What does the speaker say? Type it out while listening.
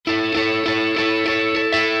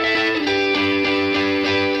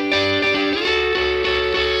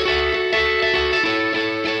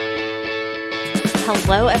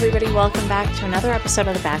Hello, everybody. Welcome back to another episode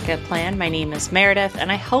of The Backup Plan. My name is Meredith,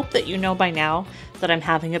 and I hope that you know by now that I'm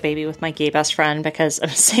having a baby with my gay best friend because I'm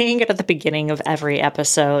saying it at the beginning of every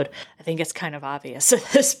episode. I think it's kind of obvious at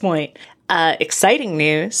this point. Exciting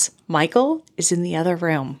news. Michael is in the other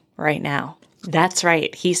room right now. That's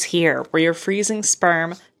right. He's here. We're freezing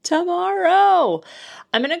sperm tomorrow.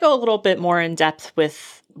 I'm going to go a little bit more in depth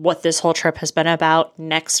with what this whole trip has been about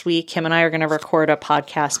next week. Him and I are going to record a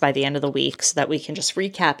podcast by the end of the week so that we can just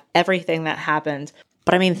recap everything that happened.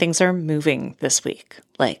 But I mean, things are moving this week.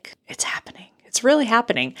 Like, it's happening. It's really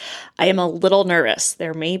happening. I am a little nervous.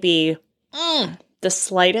 There may be the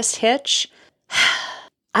slightest hitch.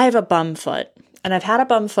 I have a bum foot, and I've had a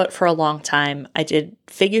bum foot for a long time. I did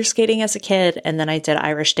figure skating as a kid, and then I did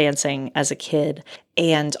Irish dancing as a kid.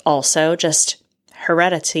 And also, just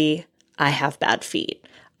heredity, I have bad feet.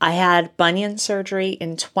 I had bunion surgery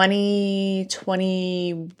in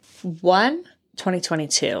 2021,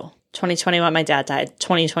 2021, my dad died.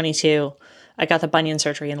 2022, I got the bunion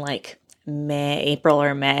surgery in like April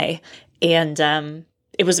or May. And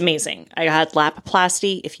it was amazing. I had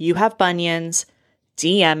Lapiplasty. If you have bunions,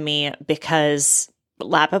 DM me because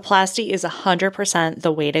Lapiplasty is 100%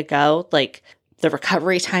 the way to go. Like, the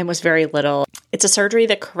recovery time was very little. It's a surgery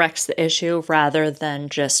that corrects the issue rather than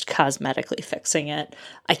just cosmetically fixing it.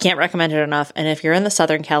 I can't recommend it enough. And if you're in the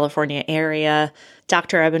Southern California area,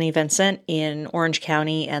 Dr. Ebony Vincent in Orange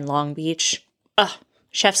County and Long Beach,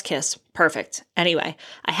 chef's kiss. Perfect. Anyway,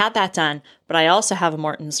 I had that done, but I also have a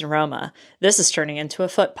Morton's neuroma. This is turning into a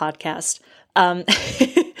foot podcast.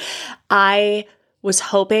 I was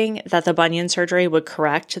hoping that the bunion surgery would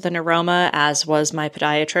correct the neuroma, as was my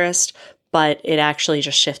podiatrist, but it actually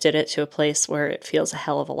just shifted it to a place where it feels a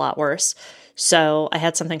hell of a lot worse. So I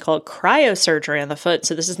had something called cryosurgery on the foot.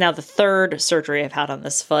 So this is now the third surgery I've had on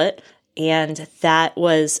this foot. And that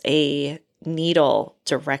was a needle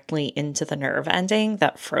directly into the nerve ending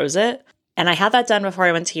that froze it. And I had that done before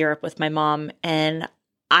I went to Europe with my mom, and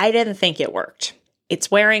I didn't think it worked. It's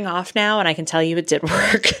wearing off now, and I can tell you it did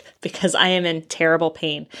work because I am in terrible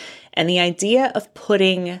pain. And the idea of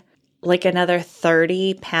putting like another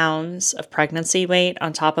 30 pounds of pregnancy weight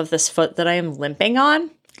on top of this foot that I am limping on,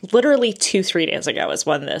 literally 2-3 days ago is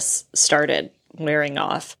when this started wearing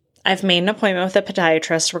off. I've made an appointment with a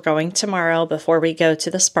podiatrist. We're going tomorrow before we go to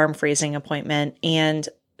the sperm freezing appointment. And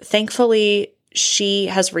thankfully, she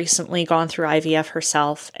has recently gone through IVF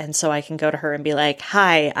herself. And so I can go to her and be like,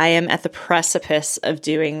 hi, I am at the precipice of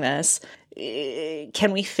doing this.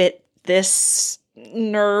 Can we fit this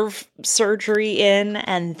nerve surgery in,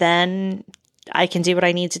 and then I can do what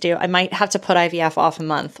I need to do? I might have to put IVF off a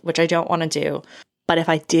month, which I don't want to do. But if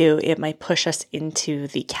I do, it might push us into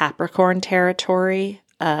the Capricorn territory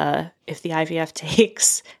if the IVF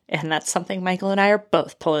takes. And that's something Michael and I are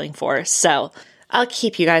both pulling for. So I'll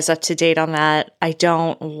keep you guys up to date on that. I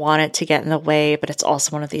don't want it to get in the way, but it's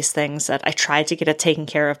also one of these things that I tried to get it taken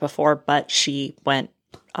care of before, but she went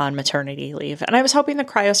on maternity leave. And I was hoping the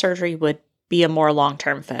cryosurgery would be a more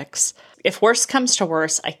long-term fix. If worse comes to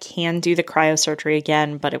worse, I can do the cryosurgery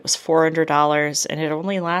again, but it was $400 and it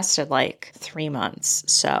only lasted like 3 months.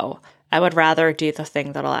 So I would rather do the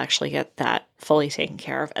thing that'll actually get that fully taken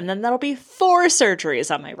care of. And then that'll be 4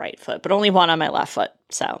 surgeries on my right foot, but only 1 on my left foot.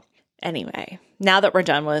 So anyway, now that we're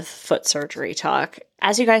done with foot surgery talk,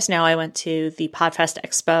 as you guys know, I went to the Podfest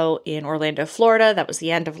Expo in Orlando, Florida. That was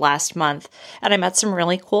the end of last month. And I met some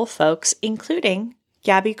really cool folks, including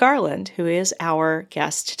Gabi Garland, who is our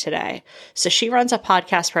guest today. So she runs a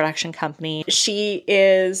podcast production company. She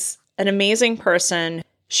is an amazing person.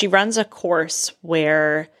 She runs a course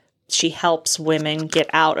where she helps women get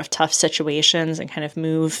out of tough situations and kind of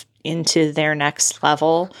move into their next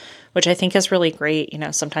level, which I think is really great. You know,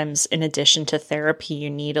 sometimes in addition to therapy, you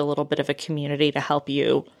need a little bit of a community to help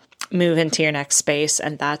you move into your next space.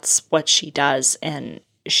 And that's what she does. And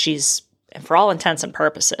for all intents and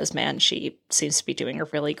purposes, man, she seems to be doing a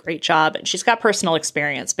really great job. And she's got personal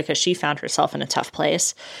experience because she found herself in a tough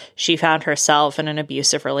place. She found herself in an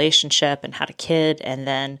abusive relationship and had a kid. And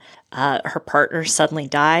then her partner suddenly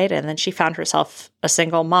died. And then she found herself a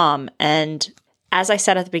single mom. And as I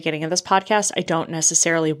said at the beginning of this podcast, I don't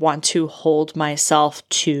necessarily want to hold myself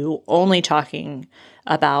to only talking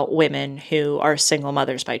about women who are single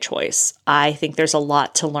mothers by choice. I think there's a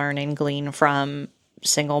lot to learn and glean from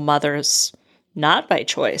single mothers not by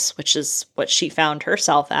choice, which is what she found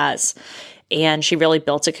herself as. And she really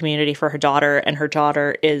built a community for her daughter, and her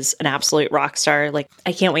daughter is an absolute rock star. Like,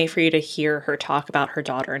 I can't wait for you to hear her talk about her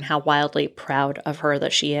daughter and how wildly proud of her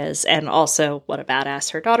that she is, and also what a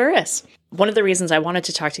badass her daughter is. one of the reasons I wanted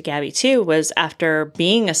to talk to Gabi too was after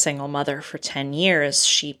being a single mother for 10 years,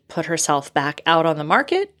 she put herself back out on the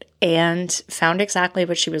market and found exactly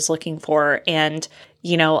what she was looking for. And,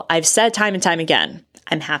 you know, I've said time and time again,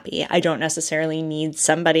 I'm happy. I don't necessarily need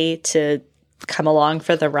somebody to come along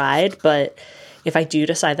for the ride, but if I do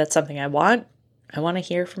decide that's something I want to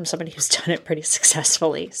hear from somebody who's done it pretty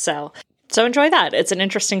successfully. So enjoy that. It's an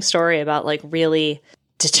interesting story about like really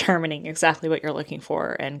determining exactly what you're looking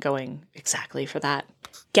for and going exactly for that.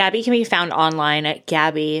 Gabi can be found online at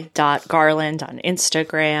gabi.garland on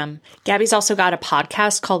Instagram. Gabi's also got a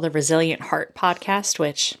podcast called the Resilient Heart Podcast,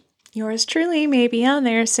 which yours truly may be on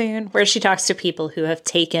there soon, where she talks to people who have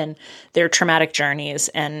taken their traumatic journeys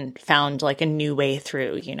and found like a new way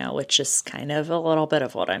through, you know, which is kind of a little bit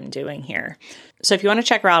of what I'm doing here. So if you want to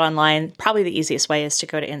check her out online, probably the easiest way is to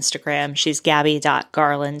go to Instagram. She's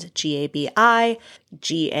gabi.garland,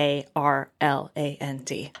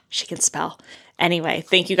 GABIGARLAND. She can spell. Anyway,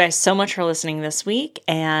 thank you guys so much for listening this week,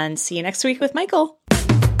 and see you next week with Michael.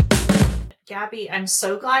 Gabi, I'm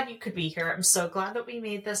so glad you could be here. I'm so glad that we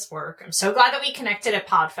made this work. I'm so glad that we connected at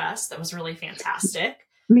PodFest. That was really fantastic.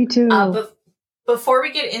 Me too. Before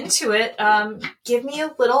we get into it, give me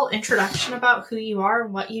a little introduction about who you are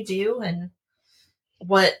and what you do and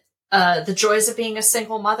what the joys of being a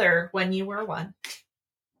single mother when you were one.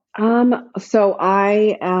 So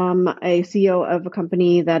I am a CEO of a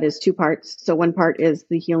company that is two parts. So one part is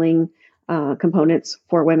the healing components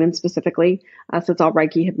for women specifically. So it's all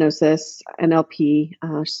Reiki, hypnosis,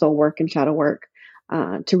 NLP, soul work, and shadow work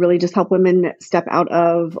to really just help women step out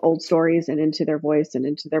of old stories and into their voice and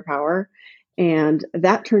into their power. And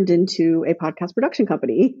that turned into a podcast production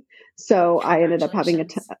company. So I ended up having a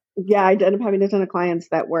ton of clients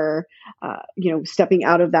that were, stepping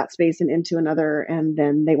out of that space and into another, and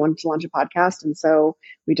then they wanted to launch a podcast. And so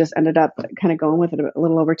we just ended up kind of going with it a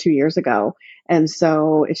little over 2 years ago. And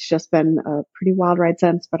so it's just been a pretty wild ride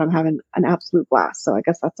since, but I'm having an absolute blast. So I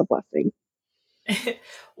guess that's a blessing.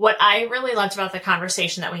 What I really loved about the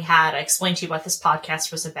conversation that we had, I explained to you what this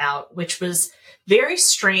podcast was about, which was very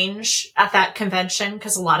strange at that convention,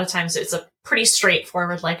 because a lot of times it's a pretty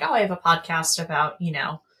straightforward, like, oh, I have a podcast about, you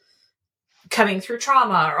know, coming through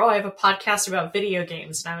trauma, or, oh, I have a podcast about video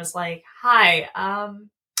games. And I was like, hi,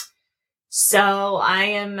 so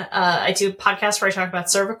I do a podcast where I talk about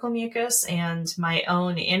cervical mucus and my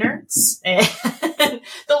own innards, and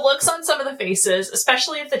the looks on some of the faces,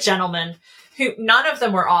 especially of the gentlemen, who none of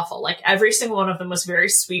them were awful. Like every single one of them was very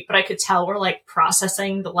sweet, but I could tell we're like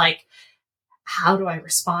processing the, like, how do I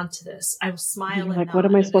respond to this? I was smiling. Like, what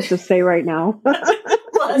am I supposed to say right now?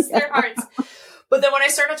 Bless their hearts. But then when I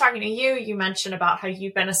started talking to you, you mentioned about how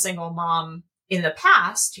you've been a single mom in the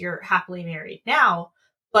past. You're happily married now.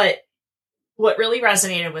 But what really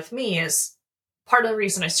resonated with me is part of the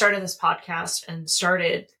reason I started this podcast and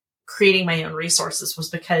started creating my own resources was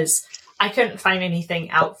because I couldn't find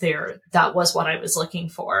anything out there that was what I was looking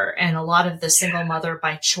for. And a lot of the single mother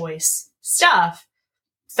by choice stuff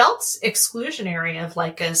felt exclusionary of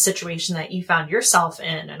like a situation that you found yourself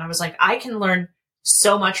in. And I was like, I can learn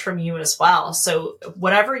so much from you as well. So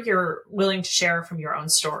whatever you're willing to share from your own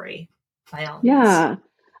story, by all means.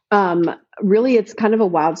 Yeah. Really, it's kind of a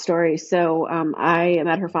wild story. So I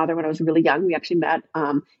met her father when I was really young. We actually met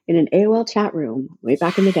in an AOL chat room way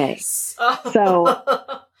back in the day. So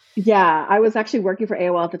yeah, I was actually working for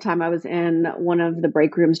AOL at the time. I was in one of the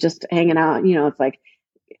break rooms just hanging out. You know, it's like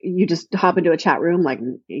you just hop into a chat room, like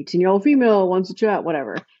an 18-year-old female wants to chat,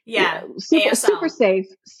 whatever. Yeah. Super safe,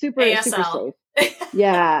 super safe.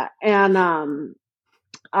 Yeah. And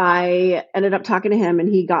I ended up talking to him, and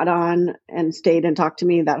he got on and stayed and talked to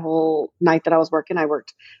me that whole night that I was working. I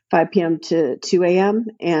worked 5 p.m. to 2 a.m.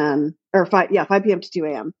 5 p.m. to 2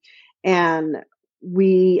 a.m. And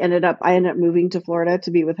I ended up moving to Florida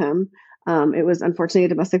to be with him. It was unfortunately a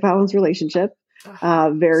domestic violence relationship,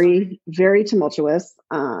 very, very tumultuous.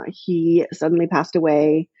 He suddenly passed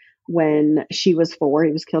away when she was 4.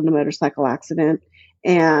 He was killed in a motorcycle accident.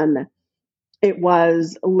 And it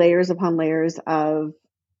was layers upon layers of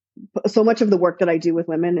so much of the work that I do with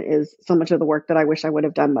women is so much of the work that I wish I would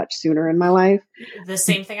have done much sooner in my life. The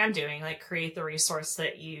same thing I'm doing, like create the resource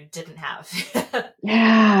that you didn't have.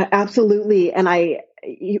 Yeah, absolutely. And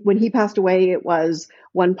when he passed away, it was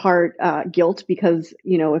one part guilt because,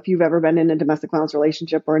 you know, if you've ever been in a domestic violence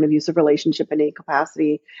relationship or an abusive relationship in any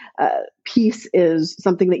capacity, peace is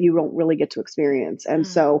something that you don't really get to experience. And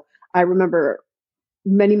so I remember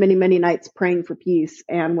many, many, many nights praying for peace.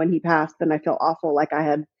 And when he passed, then I felt awful, like I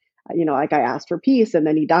had, you know, like I asked for peace and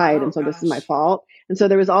then he died. And so this is my fault. And so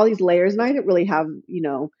there was all these layers, and I didn't really have, you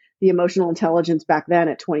know, the emotional intelligence back then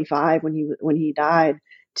at 25 when he died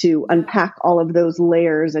to unpack all of those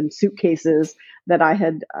layers and suitcases that I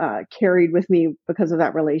had carried with me because of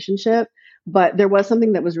that relationship. But there was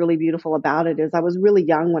something that was really beautiful about it is I was really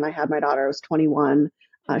young when I had my daughter. I was 21.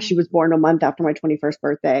 She was born a month after my 21st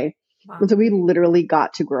birthday. Wow. And so we literally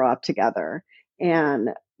got to grow up together. And,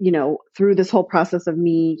 through this whole process of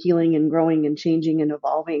me healing and growing and changing and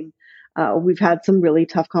evolving, we've had some really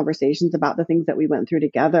tough conversations about the things that we went through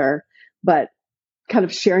together, but kind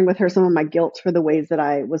of sharing with her some of my guilt for the ways that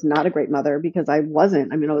I was not a great mother because I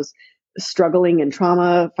wasn't. I mean, I was struggling in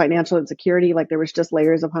trauma, financial insecurity. Like there was just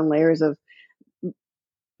layers upon layers of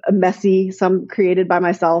messy, some created by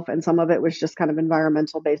myself, and some of it was just kind of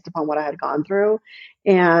environmental based upon what I had gone through.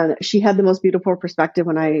 And she had the most beautiful perspective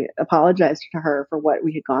when I apologized to her for what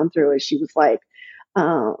we had gone through. Is she was like,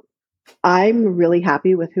 I'm really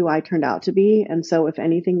happy with who I turned out to be. And so if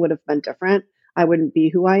anything would have been different, I wouldn't be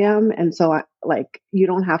who I am. And so you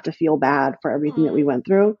don't have to feel bad for everything that we went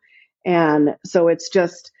through. And so it's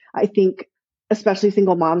just, I think, especially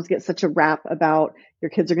single moms get such a rap about your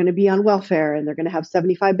kids are going to be on welfare and they're going to have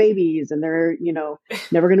 75 babies and they're,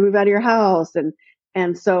 never going to move out of your house.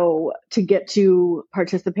 And so to get to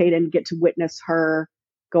participate and get to witness her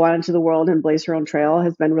go out into the world and blaze her own trail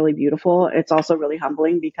has been really beautiful. It's also really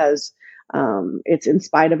humbling because it's in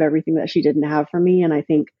spite of everything that she didn't have for me. And I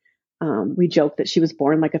think we joke that she was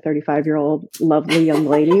born like a 35-year-old lovely young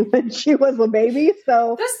lady when she was a baby.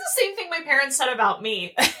 So that's the same thing my parents said about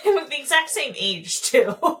me. With the exact same age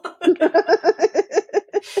too.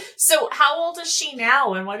 So how old is she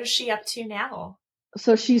now and what is she up to now?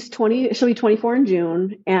 So she's 20, she'll be 24 in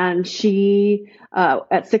June. And she,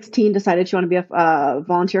 at 16 decided she wanted to be a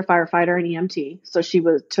volunteer firefighter and EMT. So she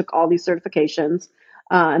took all these certifications,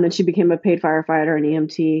 and then she became a paid firefighter and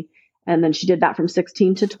EMT. And then she did that from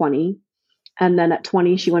 16 to 20. And then at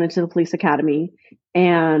 20, she went into the police academy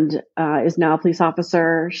and, is now a police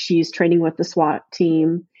officer. She's training with the SWAT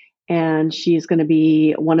team and she's going to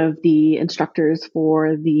be one of the instructors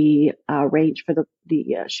for the, range for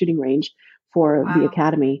the shooting range for the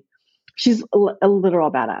academy. She's a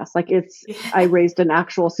literal badass. Like I raised an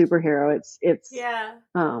actual superhero. It's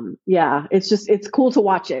cool to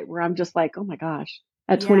watch it where I'm just like, oh my gosh,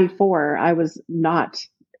 at 24, I was not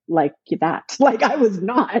like that. Like I was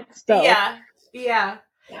not. So yeah.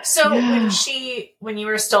 So when you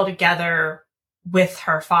were still together with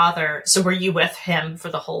her father, so were you with him for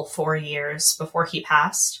the whole 4 years before he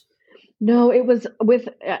passed? No, it was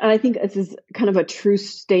and I think this is kind of a true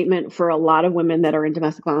statement for a lot of women that are in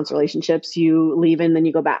domestic violence relationships. You leave and then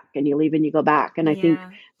you go back and you leave and you go back. And I think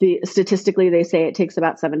statistically, they say it takes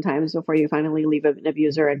about 7 times before you finally leave an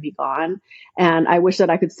abuser and be gone. And I wish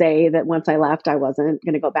that I could say that once I left, I wasn't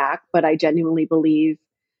going to go back, but I genuinely believe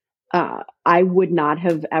I would not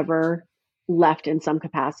have ever left in some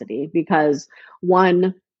capacity because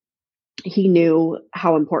one, he knew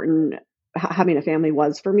how important having a family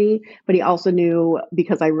was for me, but he also knew,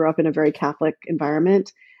 because I grew up in a very Catholic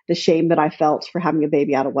environment, the shame that I felt for having a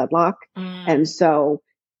baby out of wedlock. And so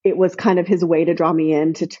it was kind of his way to draw me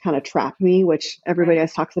in to kind of trap me, which everybody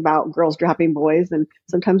else talks about girls trapping boys and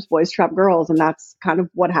sometimes boys trap girls. And that's kind of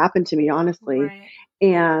what happened to me, honestly.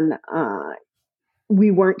 And, we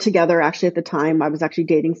weren't together actually at the time. I was actually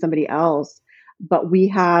dating somebody else, but we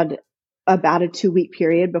had about a 2-week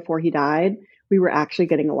period before he died. We were actually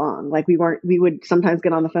getting along. Like we would sometimes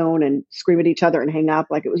get on the phone and scream at each other and hang up.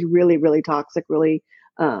 Like it was really, really toxic, really,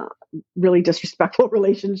 really disrespectful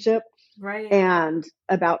relationship. Right. And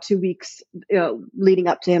about 2 weeks, leading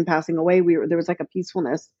up to him passing away, there was like a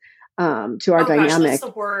peacefulness, to our dynamic. Gosh, that's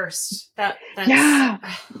the worst. That's, oh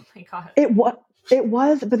my God. It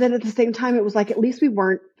was, but then at the same time, it was like, at least we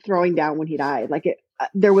weren't throwing down when he died. Like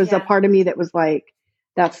there was a part of me that was like,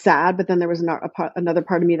 that's sad. But then there was another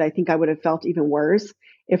part of me that I think I would have felt even worse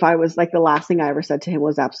if I was like, the last thing I ever said to him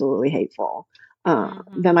was absolutely hateful.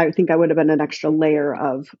 Then I think I would have been an extra layer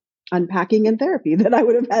of unpacking and therapy that I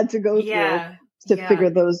would have had to go through to figure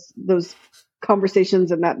those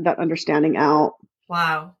conversations and that understanding out.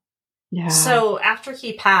 Wow. Yeah. So after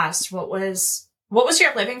he passed, what was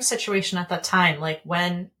your living situation at that time? Like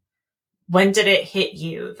when did it hit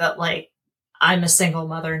you that like, I'm a single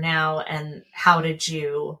mother now, and how did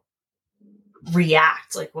you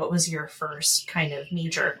react? Like, what was your first kind of knee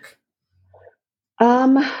jerk?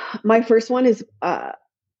 My first one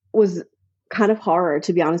was kind of horror,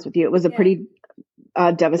 to be honest with you. It was a pretty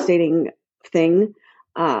devastating thing.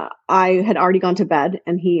 I had already gone to bed,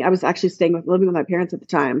 and I was actually living with my parents at the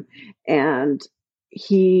time, and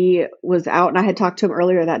he was out, and I had talked to him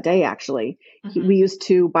earlier that day, actually. We used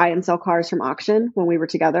to buy and sell cars from auction when we were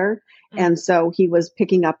together. And so he was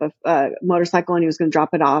picking up a motorcycle, and he was going to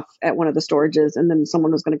drop it off at one of the storages, and then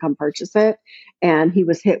someone was going to come purchase it. And he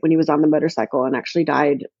was hit when he was on the motorcycle and actually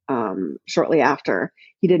died shortly after.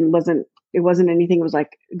 It wasn't anything. It was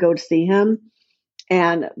like, go to see him.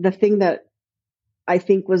 And the thing that I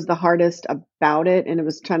think was the hardest about it, and it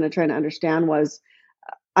was trying to understand, was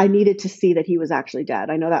I needed to see that he was actually dead.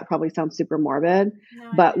 I know that probably sounds super morbid,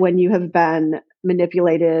 but when you have been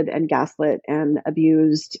manipulated and gaslit and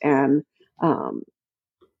abused and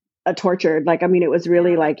tortured, like, I mean, it was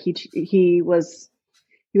really like he was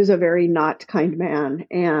a very not kind man.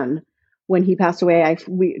 And when he passed away,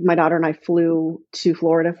 my daughter and I flew to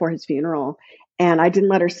Florida for his funeral. And I didn't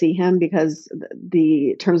let her see him because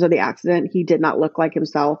the terms of the accident, he did not look like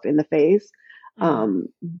himself in the face.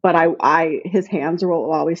 But his hands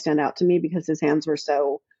will always stand out to me because his hands were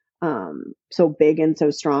so big and so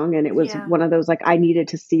strong. And it was one of those, like, I needed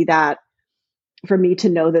to see that for me to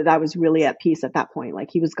know that I was really at peace at that point. Like,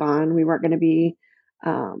 he was gone. We weren't going to be,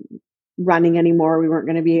 running anymore. We weren't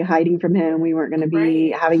going to be hiding from him. We weren't going to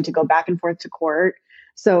be having to go back and forth to court.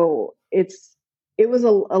 So it was a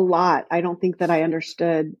lot. I don't think that I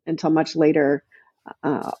understood until much later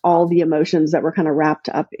all the emotions that were kind of wrapped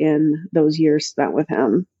up in those years spent with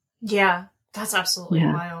him. Yeah, that's absolutely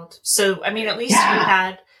wild. So, I mean, at least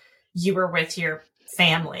you were with your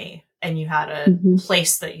family, and you had a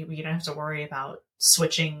place that you didn't have to worry about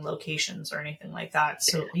switching locations or anything like that.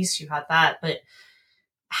 So at least you had that. But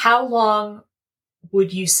how long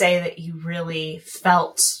would you say that you really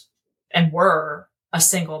felt and were a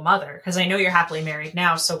single mother? Because I know you're happily married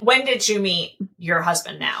now. So when did you meet your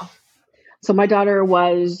husband now? So my daughter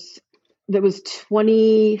was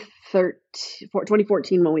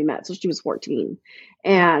 2014 when we met. So she was 14.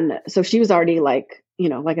 And so she was already, like, you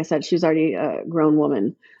know, like I said, she was already a grown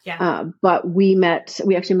woman. Yeah. But we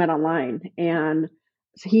actually met online, and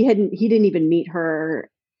he didn't even meet her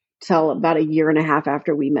till about a year and a half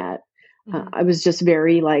after we met. I was just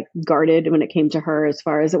very, like, guarded when it came to her, as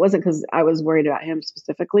far as, it wasn't because I was worried about him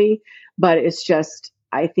specifically, but it's just,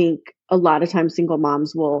 I think a lot of times single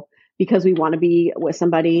moms will, because we want to be with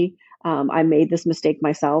somebody. I made this mistake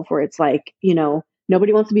myself where it's like, you know,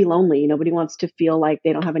 nobody wants to be lonely. Nobody wants to feel like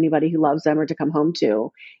they don't have anybody who loves them or to come home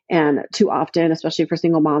to. And too often, especially for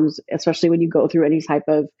single moms, especially when you go through any type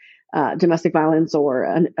of domestic violence or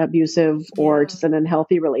an abusive or just an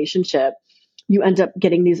unhealthy relationship, you end up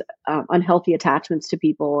getting these unhealthy attachments to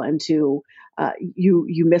people, and to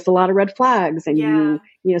you miss a lot of red flags, and you know,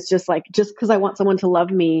 it's just like, just because I want someone to love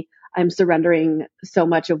me, I'm surrendering so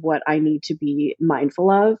much of what I need to be mindful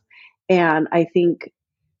of. And I think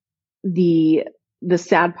the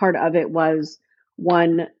sad part of it was,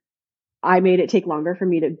 one, I made it take longer for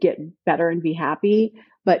me to get better and be happy.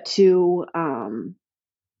 But two,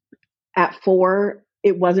 at 4,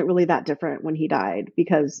 it wasn't really that different when he died,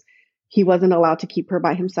 because he wasn't allowed to keep her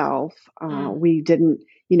by himself. We didn't,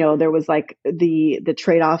 you know, there was like the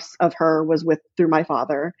trade-offs of her was through my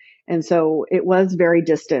father. And so it was very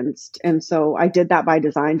distanced. And so I did that by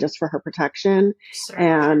design, just for her protection.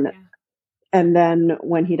 And then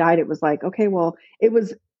when he died, it was like, okay, well, it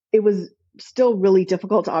was still really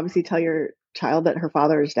difficult to obviously tell your child that her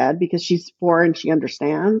father is dead, because she's 4 and she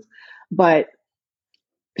understands. But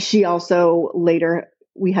she also later,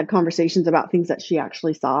 we had conversations about things that she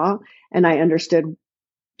actually saw, and I understood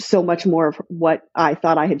so much more of what I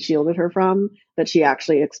thought I had shielded her from that she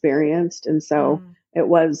actually experienced. And so it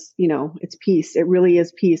was, you know, it's peace. It really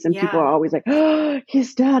is peace. And people are always like, oh,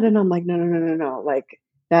 he's dead. And I'm like, no. Like,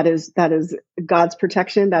 that is God's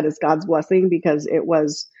protection. That is God's blessing, because it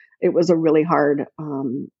was a really hard,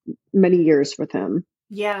 many years with him.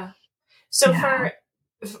 Yeah. So for,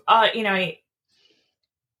 you know,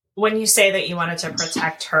 when you say that you wanted to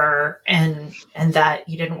protect her and that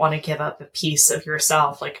you didn't want to give up a piece of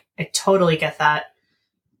yourself, like, I totally get that.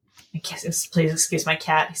 Please excuse my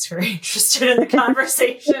cat. He's very interested in the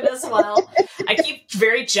conversation as well. I keep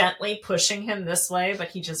very gently pushing him this way, but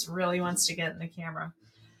he just really wants to get in the camera.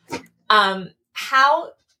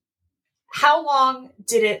 How long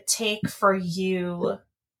did it take for you?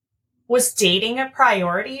 Was dating a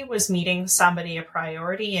priority? Was meeting somebody a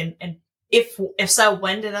priority? And if so,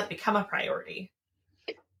 when did that become a priority?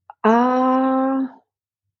 I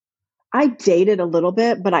dated a little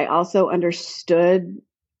bit, but I also understood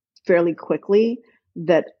fairly quickly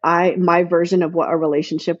that my version of what a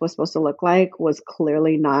relationship was supposed to look like was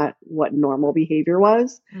clearly not what normal behavior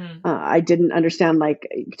was. I didn't understand, like,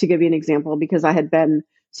 to give you an example, because I had been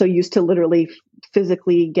so used to literally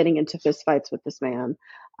physically getting into fistfights with this man.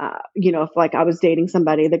 if like I was dating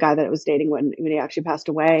somebody, the guy that I was dating when he actually passed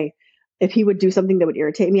away, if he would do something that would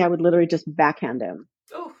irritate me, I would literally just backhand him.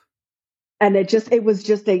 Ooh. And it was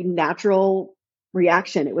just a natural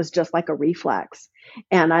reaction. It was just like a reflex.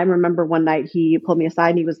 And I remember one night he pulled me aside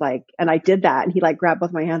and he was like, and I did that. And he like grabbed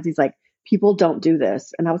both my hands. He's like, people don't do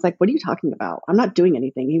this. And I was like, what are you talking about? I'm not doing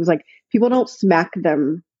anything. He was like, people don't smack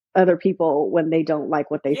other people when they don't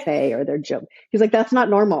like what they say or their joke. He's like, that's not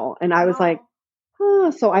normal. And I was like,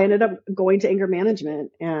 so I ended up going to anger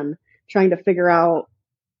management and trying to figure out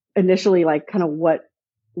initially like kind of what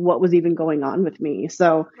was even going on with me.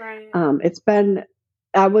 So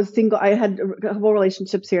I was single. I had a couple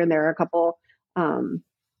relationships here and there, a couple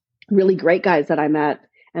really great guys that I met,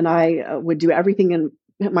 and I would do everything in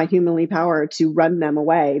my humanly power to run them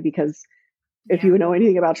away, because if you know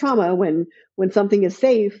anything about trauma, when something is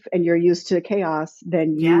safe and you're used to chaos,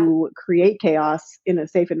 then you create chaos in a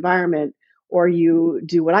safe environment, or you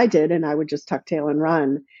do what I did and I would just tuck tail and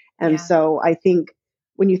run. And so I think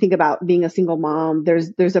when you think about being a single mom,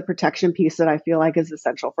 there's a protection piece that I feel like is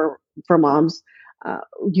essential for moms.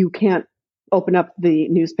 You can't open up the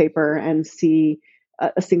newspaper and see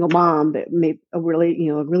a single mom that made a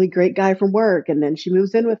really great guy from work, and then she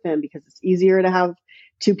moves in with him because it's easier to have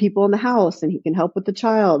two people in the house and he can help with the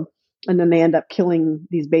child, and then they end up killing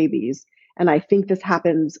these babies. And I think this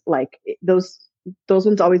happens, like those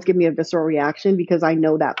ones always give me a visceral reaction, because I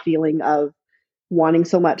know that feeling of wanting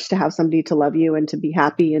so much to have somebody to love you and to be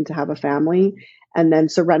happy and to have a family, and then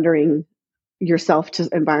surrendering yourself to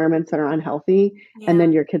environments that are unhealthy. And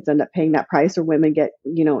then your kids end up paying that price, or women get,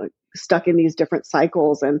 stuck in these different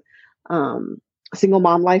cycles. And single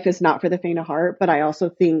mom life is not for the faint of heart, but I also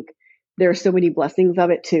think there are so many blessings of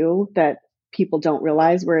it too that people don't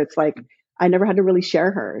realize, where it's like, I never had to really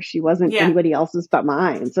share her. She wasn't anybody else's but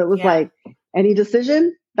mine. So it was like, any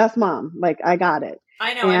decision, that's mom. Like, I got it.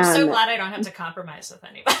 I know. I'm so glad I don't have to compromise with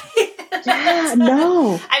anybody.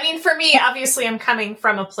 No. I mean, for me, obviously, I'm coming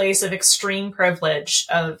from a place of extreme privilege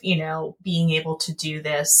of, being able to do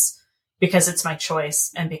this because it's my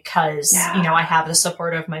choice, and because, I have the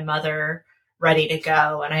support of my mother ready to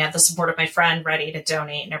go, and I have the support of my friend ready to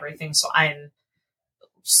donate and everything. So I'm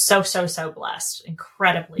so, so, so blessed,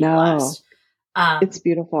 incredibly blessed. It's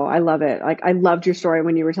beautiful. I love it. Like, I loved your story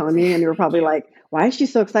when you were telling me, and you were probably like, why is she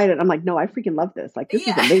so excited? I'm like, no, I freaking love this. Like, this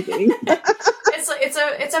is amazing.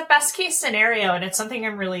 It's a best case scenario, and it's something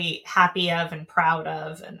I'm really happy of and proud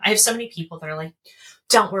of. And I have so many people that are like,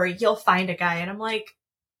 don't worry, you'll find a guy. And I'm like,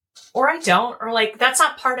 or I don't, or like, that's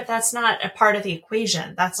not a part of the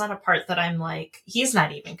equation. That's not a part that I'm like, he's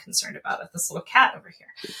not even concerned about with this little cat over here.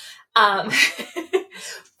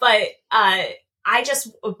 But I just,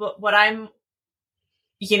 what I'm,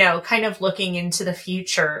 kind of looking into the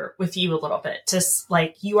future with you a little bit, just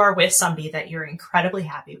like, you are with somebody that you're incredibly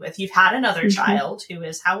happy with. You've had another child who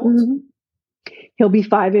is how old? He'll be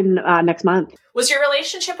 5 in next month. Was your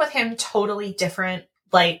relationship with him totally different?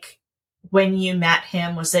 Like, when you met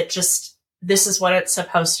him, was it just, this is what it's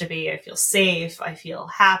supposed to be? I feel safe. I feel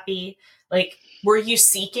happy. Like, were you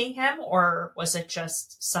seeking him, or was it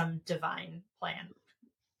just some divine plan?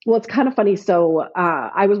 Well, it's kind of funny. So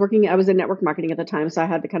I was in network marketing at the time. So I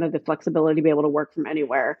had the flexibility to be able to work from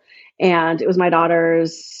anywhere. And it was my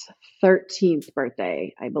daughter's 13th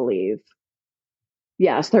birthday, I believe.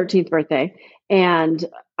 Yes, 13th birthday. And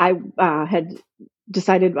I had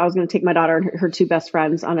decided I was going to take my daughter and her two best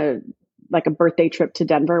friends on a birthday trip to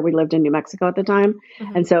Denver. We lived in New Mexico at the time.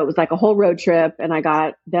 And so it was like a whole road trip, and I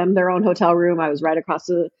got them their own hotel room. I was right across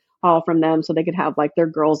the hall from them, so they could have like their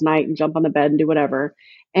girls' night and jump on the bed and do whatever.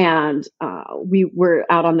 And we were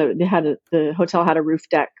out on the hotel had a roof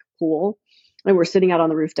deck pool, and we're sitting out on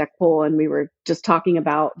the roof deck pool, and we were just talking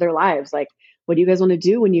about their lives. Like, what do you guys want to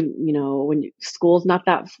do when school's not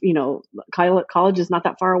that, college is not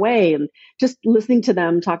that far away, and just listening to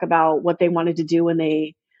them talk about what they wanted to do when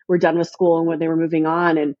they were done with school and when they were moving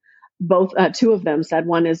on. And both, two of them said,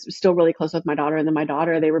 one is still really close with my daughter, and then my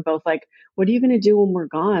daughter, they were both like, what are you going to do when we're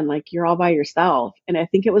gone? Like, you're all by yourself. And I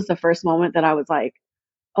think it was the first moment that I was like,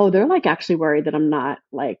 oh, they're like actually worried that I'm not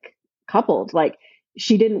like coupled. Like,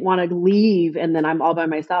 she didn't want to leave, and then I'm all by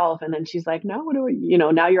myself. And then she's like, no, what do we,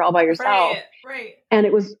 now you're all by yourself. Right. And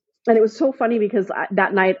it was so funny, because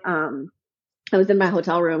that night, I was in my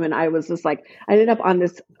hotel room, and I was just like, I ended up on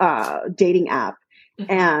this dating app,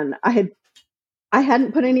 and I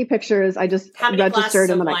hadn't put any pictures. I just How many registered, glasses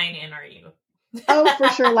and of like, wine in are you? oh, for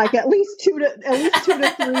sure, like at least two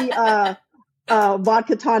to three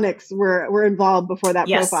vodka tonics were involved before that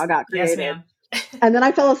profile got created. Yes, ma'am. And then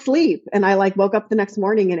I fell asleep and I like woke up the next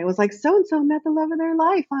morning and it was like, so-and-so met the love of their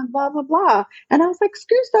life on blah, blah, blah. And I was like,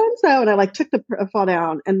 screw so-and-so. And I like took the profile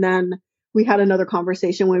down. And then we had another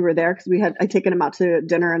conversation when we were there because I'd taken him out to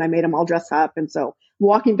dinner and I made him all dress up. And so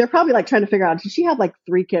walking, they're probably like trying to figure out, she had like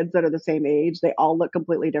 3 kids that are the same age. They all look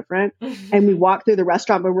completely different. And we walked through the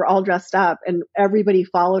restaurant, but we're all dressed up and everybody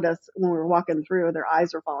followed us when we were walking through. Their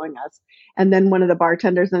eyes were following us. And then one of the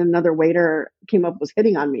bartenders and another waiter came up, was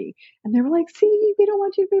hitting on me. And they were like, see, we don't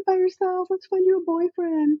want you to be by yourself. Let's find you a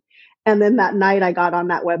boyfriend. And then that night I got on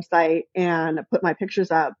that website and put my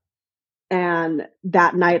pictures up. And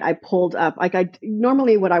that night I pulled up, like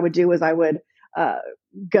normally what I would do is I would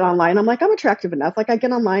get online. I'm like, I'm attractive enough. Like I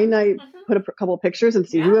get online, I put a couple of pictures and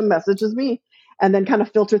see who messages me and then kind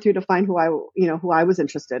of filter through to find who I was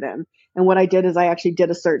interested in. And what I did is I actually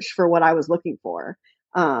did a search for what I was looking for.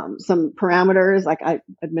 Some parameters, like I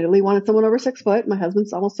admittedly wanted someone over 6 foot. My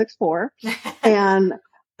husband's almost 6'4", and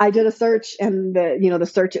I did a search and the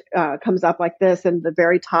search comes up like this, and the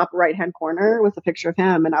very top right-hand corner was a picture of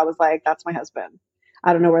him. And I was like, that's my husband.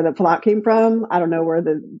 I don't know where the plot came from. I don't know where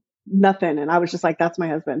nothing. And I was just like, that's my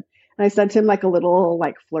husband. And I sent him like a little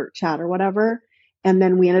like flirt chat or whatever. And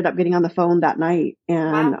then we ended up getting on the phone that night.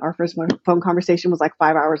 And our first phone conversation was like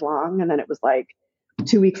 5 hours long. And then it was like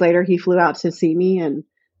 2 weeks later, he flew out to see me and,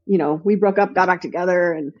 we broke up, got back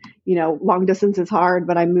together and, long distance is hard,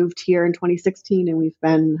 but I moved here in 2016 and we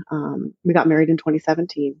got married in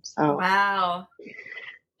 2017. So wow.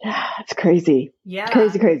 Yeah, it's crazy. Yeah.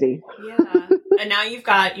 Crazy. Yeah. And now you've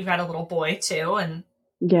got a little boy too. And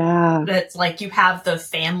yeah, that's like, you have the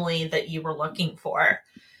family that you were looking for.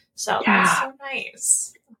 So that's so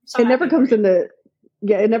nice. So it never comes in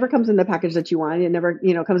it never comes in the package that you want. It never,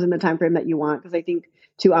 comes in the time frame that you want. Because I think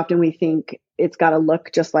too often we think it's got to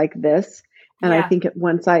look just like this. And I think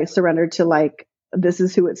once I surrendered to like, this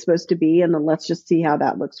is who it's supposed to be, and then let's just see how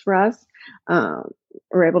that looks for us.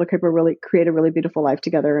 We're able to create a really beautiful life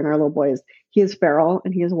together. And our little boy he is feral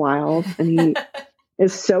and he is wild and he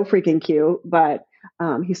is so freaking cute, but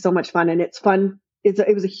he's so much fun and it's fun.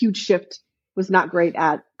 It was a huge shift. Was not great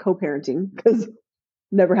at co-parenting because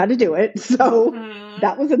never had to do it. So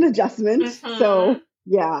that was an adjustment. So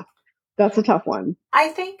yeah, that's a tough one. I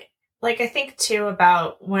think too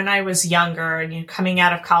about when I was younger and coming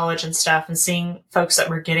out of college and stuff and seeing folks that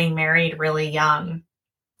were getting married really young.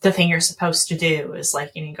 The thing you're supposed to do is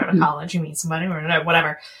like, you go to college, you meet somebody or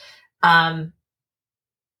whatever.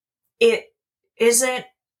 It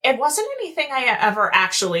wasn't anything I ever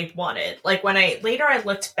actually wanted. Like when I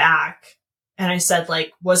looked back and I said,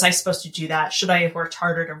 like, was I supposed to do that? Should I have worked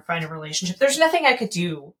harder to find a relationship? There's nothing I could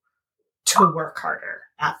do to work harder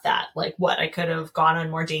at that. Like what I could have gone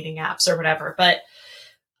on more dating apps or whatever. But,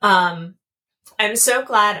 I'm so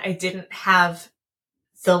glad I didn't have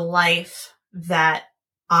the life that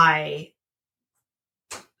I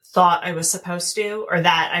thought I was supposed to, or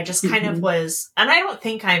that I just kind of was. And I don't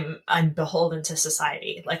think I'm beholden to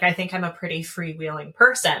society. Like I think I'm a pretty freewheeling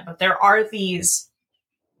person, but there are these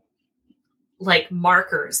like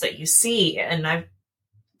markers that you see, and I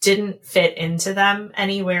didn't fit into them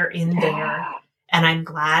anywhere in there. And I'm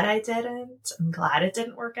glad I didn't. I'm glad it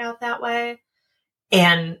didn't work out that way.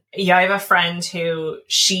 And I have a friend who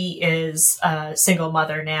she is a single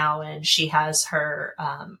mother now, and she has her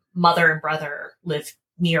mother and brother live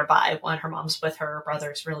nearby. Her mom's with her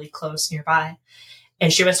brother's really close nearby.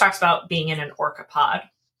 And she always talks about being in an orca pod.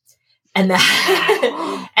 And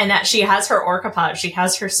that she has her orca pod, she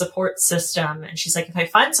has her support system. And she's like, if I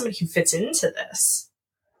find somebody who fits into this,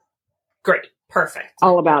 great, perfect.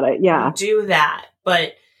 All about it. Yeah. We'll do that.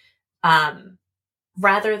 But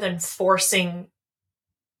rather than forcing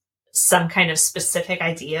some kind of specific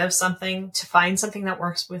idea of something, to find something that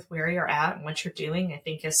works with where you're at and what you're doing, I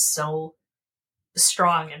think is so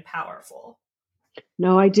strong and powerful.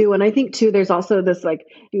 No, I do. And I think too, there's also this, like,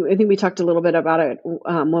 I think we talked a little bit about it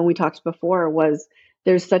when we talked before, was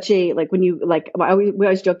there's such a, like, when you, like, we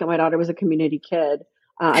always joke that my daughter was a community kid.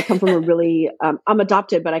 I come from a really, I'm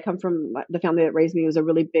adopted, but I come from the family that raised me. It was a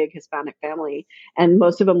really big Hispanic family, and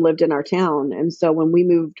most of them lived in our town. And so when we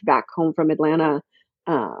moved back home from Atlanta,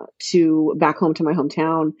 to back home to my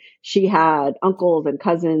hometown, she had uncles and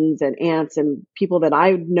cousins and aunts and people that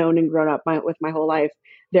I've known and grown up with my whole life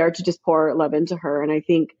there to just pour love into her. And I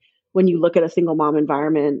think when you look at a single mom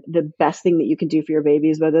environment, the best thing that you can do for your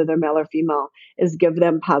babies, whether they're male or female, is give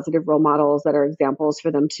them positive role models that are examples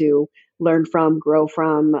for them to learn from, grow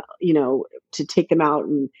from, to take them out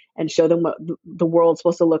and show them what the world's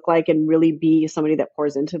supposed to look like and really be somebody that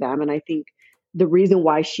pours into them. And I think the reason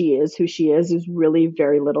why she is who she is really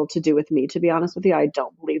very little to do with me, to be honest with you. I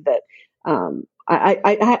don't believe that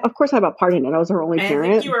I of course, I have a part in it. I was her only I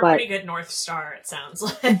parent, think you were a but pretty good North Star, it sounds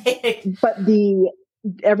like.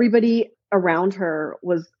 everybody around her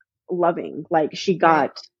was loving. Like she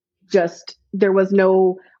Right. got there was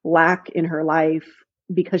no lack in her life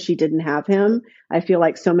because she didn't have him. I feel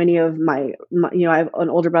like so many of I have an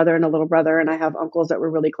older brother and a little brother, and I have uncles that were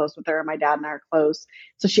really close with her. My dad and I are close.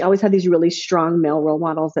 So she always had these really strong male role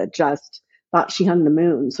models that just thought she hung the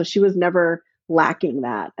moon. So she was never lacking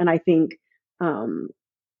that. And I think,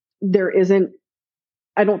 there isn't,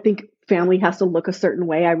 I don't think family has to look a certain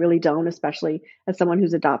way. I really don't, especially as someone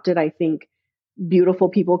who's adopted. I think beautiful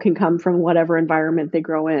people can come from whatever environment they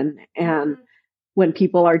grow in. And Mhm. when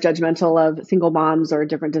people are judgmental of single moms or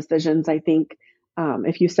different decisions, I think,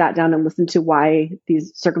 if you sat down and listened to why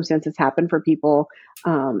these circumstances happen for people,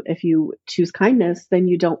 if you choose kindness, then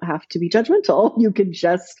you don't have to be judgmental. You can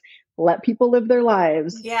just let people live their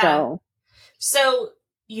lives. Yeah. So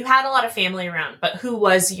you had a lot of family around, but who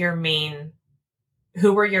were your main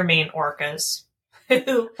orcas?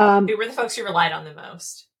 who Um, who were the folks you relied on the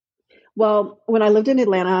most? Well, when I lived in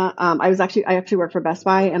Atlanta, I actually worked for Best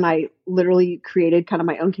Buy, and I literally created kind of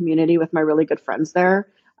my own community with my really good friends there.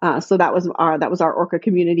 So that was our Orca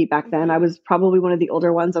community back then. I Mhm. was probably one of the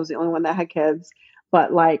older ones. I was the only one that had kids,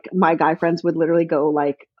 but like my guy friends would literally go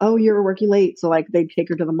like, "Oh, you're working late," so like they'd take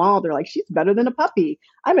her to the mall. They're like, "She's better than a puppy."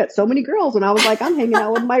 I met so many girls, and I was like, "I'm hanging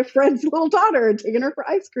out with my friend's little daughter and taking her for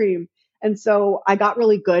ice cream." And so I got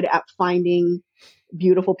really good at finding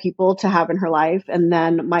beautiful people to have in her life. And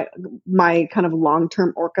then my kind of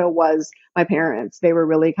long-term orca was my parents. They were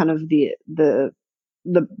really kind of the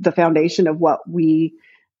foundation of what we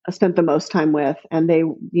spent the most time with. And I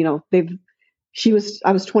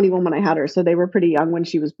was 21 when I had her, so they were pretty young when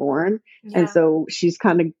she was born. And Yeah. so she's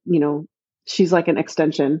kind of, she's like an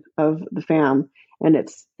extension of the fam. And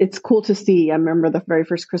it's cool to see. I remember the very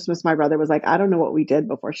first Christmas, my brother was like, "I don't know what we did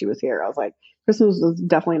before she was here." I was like, "Christmas was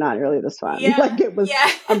definitely not nearly this fun." Yeah. Like it was,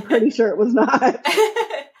 Yeah. I'm pretty sure it was not.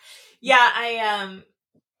 Yeah,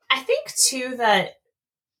 I think too that,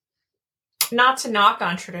 not to knock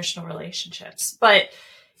on traditional relationships, but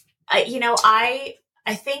I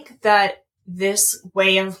think that this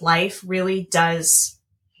way of life really does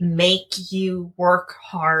make you work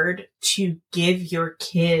hard to give your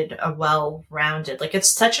kid a well-rounded, like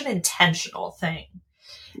it's such an intentional thing.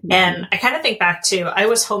 And I kind of think back to, I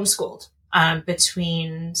was homeschooled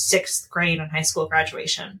between 6th grade and high school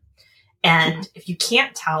graduation. And if you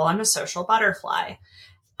can't tell, I'm a social butterfly.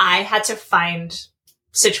 I had to find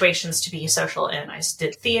situations to be social in. I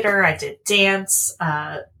did theater, I did dance.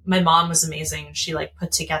 My mom was amazing. She like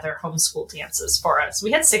put together homeschool dances for us.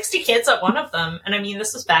 We had 60 kids at one of them. And I mean,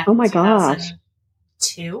 this was back Oh in my gosh.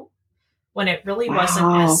 2002 when it really wasn't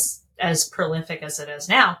Wow. as prolific as it is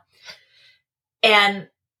now. And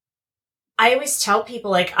I always tell people,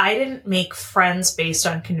 like, I didn't make friends based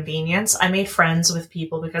on convenience. I made friends with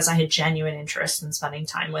people because I had genuine interest in spending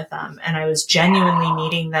time with them. And I was genuinely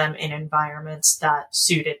meeting them in environments that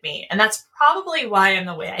suited me. And that's probably why I'm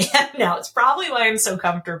the way I am now. It's probably why I'm so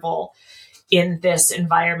comfortable in this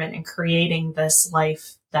environment and creating this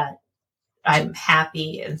life that I'm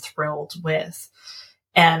happy and thrilled with.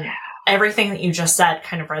 And everything that you just said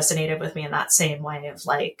kind of resonated with me in that same way of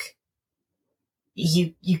like,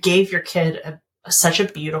 you gave your kid such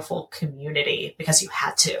a beautiful community because you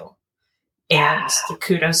had to. And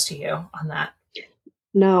kudos to you on that.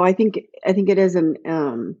 No, I think it is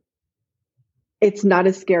it's not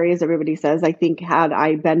as scary as everybody says. I think had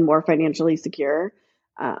I been more financially secure,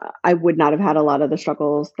 I would not have had a lot of the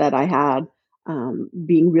struggles that I had.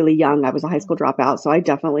 Being really young, I was a high school dropout, so I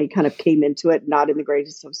definitely kind of came into it not in the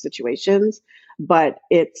greatest of situations. But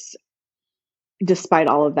despite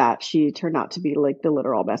all of that, she turned out to be like the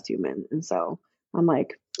literal best human, and so I'm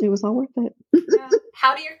like, it was all worth it. Yeah.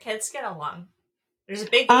 How do your kids get along? There's a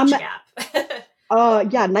big age gap.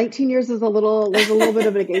 Yeah, 19 years is there's a little bit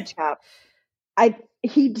of an age gap.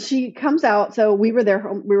 She comes out. So we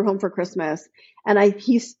were home for Christmas, and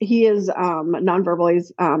he is nonverbal.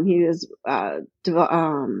 He is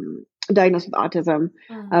diagnosed with autism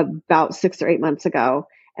about 6 or 8 months ago,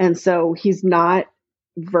 and so he's not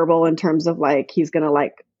verbal in terms of like he's gonna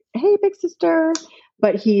like, "Hey, big sister,"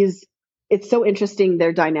 but it's so interesting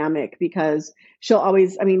their dynamic because she'll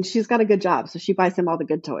always, I mean, she's got a good job, so she buys him all the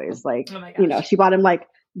good toys. Like, Oh my gosh. she bought him like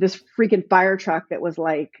this freaking fire truck that was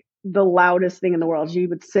like the loudest thing in the world. She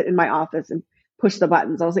would sit in my office and push the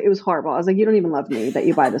buttons. I was like, it was horrible. I was like, you don't even love me that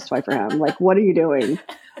you buy this toy for him. Like, what are you doing?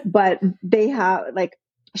 But they have like,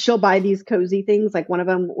 she'll buy these cozy things. Like one of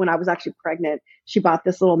them, when I was actually pregnant, she bought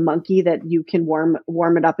this little monkey that you can warm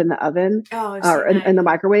it up in the oven Oh, I've or seen that. in the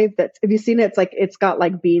microwave. That's, have you seen it? It's like, it's got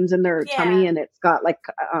like beans in their tummy, Yeah. and it's got like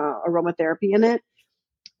aromatherapy in it.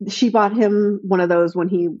 She bought him one of those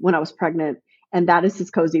when I was pregnant, and that is his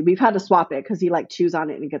cozy. We've had to swap it because he like chews on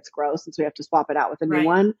it and it gets gross, and so we have to swap it out with a new Right.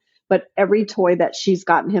 one. But every toy that she's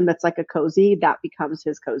gotten him that's like a cozy, that becomes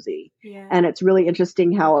his cozy. Yeah. And it's really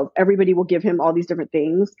interesting how everybody will give him all these different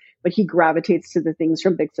things, but he gravitates to the things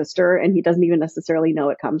from Big Sister, and he doesn't even necessarily know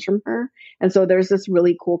it comes from her. And so there's this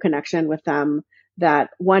really cool connection with them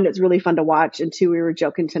that, one, it's really fun to watch, and two, we were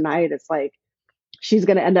joking tonight, it's like she's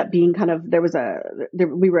going to end up being kind of,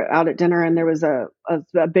 we were out at dinner, and there was a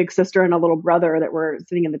big sister and a little brother that were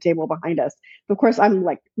sitting in the table behind us. Of course, I'm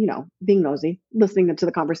like, being nosy, listening to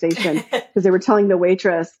the conversation, because they were telling the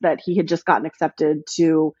waitress that he had just gotten accepted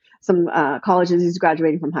to some colleges. He's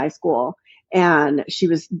graduating from high school. And she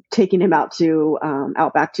was taking him out to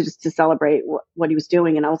Outback to just to celebrate what he was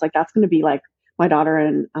doing. And I was like, that's going to be like my daughter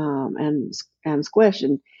and Squish.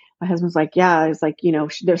 And my husband's like, yeah, it's like,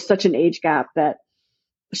 there's such an age gap that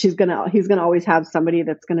he's gonna always have somebody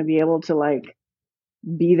that's gonna be able to like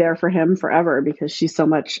be there for him forever, because she's so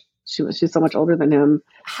much older than him.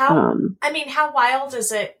 How wild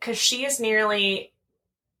is it? Because she's nearly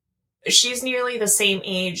the same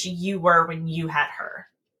age you were when you had her.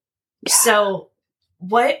 Yeah. So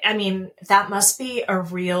that must be a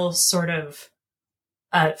real sort of,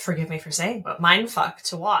 forgive me for saying, but mind fuck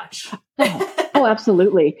to watch. Oh,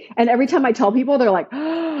 absolutely. And every time I tell people, they're like,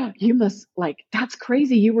 oh, you must, like, that's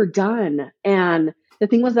crazy. You were done. And the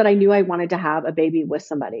thing was that I knew I wanted to have a baby with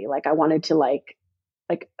somebody. Like, I wanted to like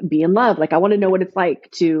be in love. Like, I want to know what it's like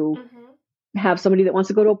to have somebody that wants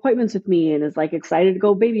to go to appointments with me and is like excited to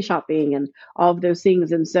go baby shopping and all of those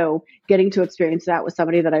things. And so getting to experience that with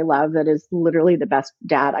somebody that I love, that is literally the best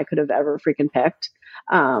dad I could have ever freaking picked,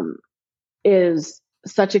 is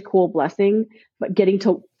such a cool blessing. But getting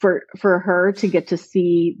to, for her to get to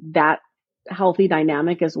see that healthy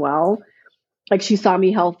dynamic as well. Like, she saw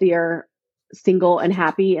me healthier, single and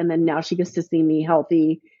happy. And then now she gets to see me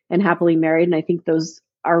healthy and happily married. And I think those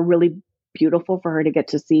are really beautiful for her to get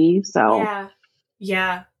to see. So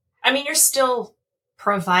yeah. I mean, you're still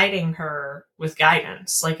providing her with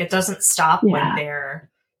guidance. Like, it doesn't stop when they're,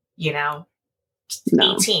 18.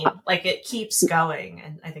 Like, it keeps going.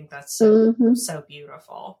 And I think that's so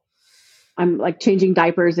beautiful. I'm like changing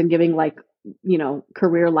diapers and giving like,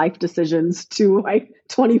 career life decisions to like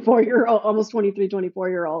 24-year-old, almost 23,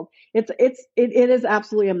 24-year-old. It is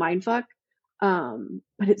absolutely a mind fuck.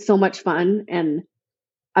 But it's so much fun. And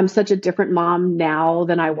I'm such a different mom now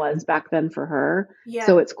than I was back then for her. Yeah.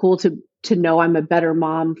 So it's cool to know I'm a better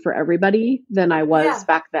mom for everybody than I was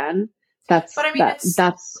back then. That's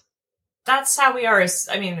how we are as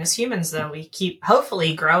humans, though. We keep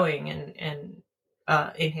hopefully growing and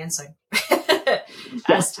enhancing.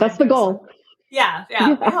 Yes, that's the goal. Yeah.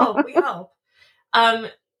 We hope.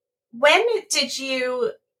 When did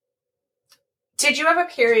you have a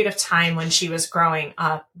period of time when she was growing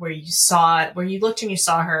up where you looked and you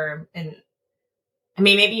saw her, and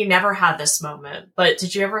maybe you never had this moment, but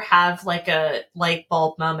did you ever have like a light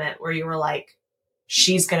bulb moment where you were like,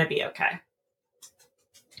 she's going to be okay?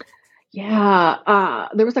 Yeah.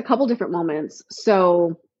 There was a couple different moments.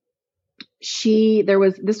 So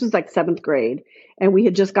this was like 7th grade, and we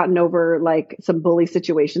had just gotten over like some bully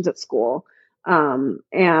situations at school.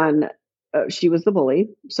 And she was the bully,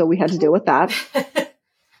 so we had to deal with that.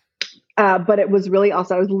 But it was really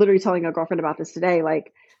also, I was literally telling a girlfriend about this today.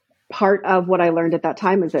 Like, part of what I learned at that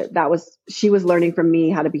time is she was learning from me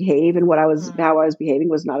how to behave, and how I was behaving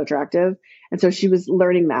was not attractive. And so she was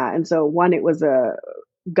learning that. And so, one, it was a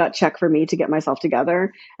gut check for me to get myself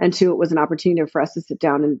together. And two, it was an opportunity for us to sit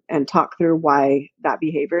down and talk through why that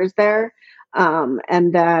behavior is there.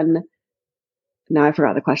 And then, now I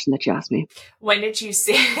forgot the question that you asked me. When did you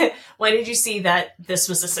see that this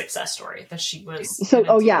was a success story, that she was? So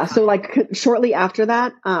like shortly after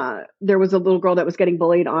that, there was a little girl that was getting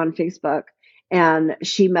bullied on Facebook, and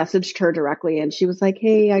she messaged her directly, and she was like,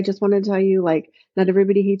 hey, I just wanted to tell you, like, not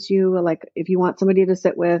everybody hates you. Like, if you want somebody to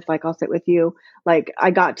sit with, like, I'll sit with you. Like,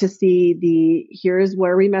 I got to see here's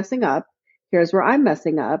where we're messing up. Here's where I'm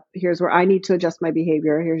messing up. Here's where I need to adjust my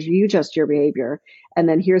behavior. Here's you adjust your behavior. And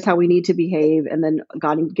then here's how we need to behave. And then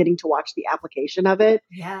getting to watch the application of it.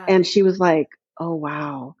 Yeah. And she was like, oh,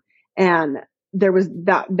 wow. And there was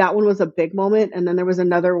that one was a big moment. And then there was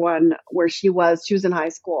another one where she was in high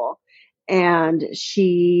school, and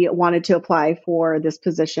she wanted to apply for this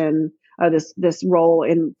position, this role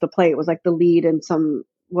in the play. It was like the lead in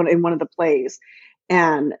one of the plays.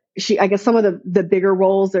 And I guess some of the bigger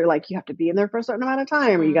roles, they're like, you have to be in there for a certain amount of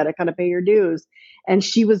time or you got to kind of pay your dues. And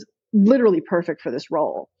she was literally perfect for this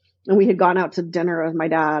role. And we had gone out to dinner with my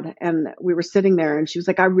dad and we were sitting there and she was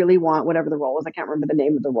like, I really want whatever the role is. I can't remember the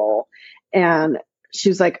name of the role. And she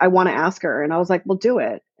was like, I want to ask her. And I was like, well, do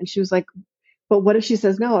it. And she was like, but what if she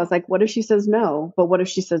says no? I was like, what if she says no? But what if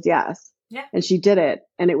she says yes? Yeah. And she did it.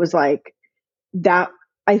 And it was like that,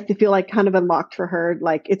 I feel like kind of unlocked for her.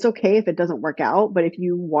 Like, it's okay if it doesn't work out, but if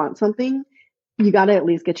you want something, you got to at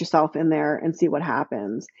least get yourself in there and see what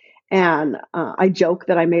happens. And I joke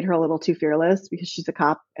that I made her a little too fearless because she's a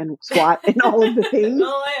cop and SWAT and all of the things.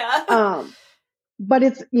 Oh, yeah. But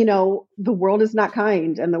it's, the world is not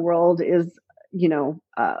kind and the world is,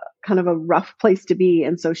 kind of a rough place to be.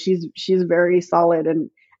 And so she's very solid. And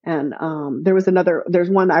there's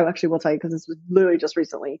one I actually will tell you because this was literally just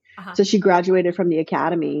recently. Uh-huh. So she graduated from the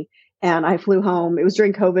academy and I flew home. It was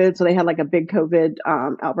during COVID. So they had like a big COVID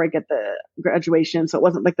outbreak at the graduation. So it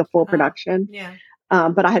wasn't like the full production. Yeah.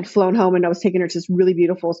 But I had flown home and I was taking her to this really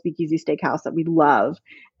beautiful speakeasy steakhouse that we love.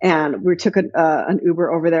 And we took an Uber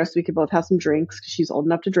over there so we could both have some drinks because she's old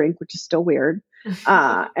enough to drink, which is still weird.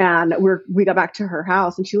 And we got back to her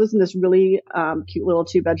house and she lives in this really cute little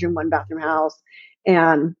 2-bedroom, 1-bathroom house.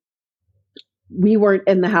 And we weren't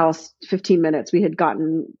in the house 15 minutes. We had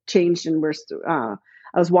gotten changed and I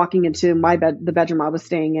was walking into the bedroom I was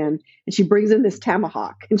staying in, and she brings in this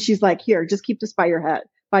tomahawk and she's like, here, just keep this by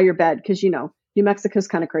your bed. Cause New Mexico's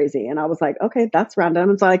kind of crazy. And I was like, okay, that's random.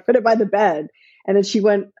 And so I put it by the bed and then she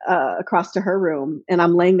went across to her room and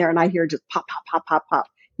I'm laying there and I hear just pop, pop, pop, pop, pop.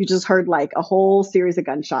 You just heard like a whole series of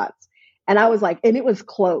gunshots. And I was like, and it was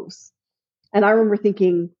close. And I remember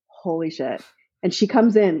thinking, holy shit. And she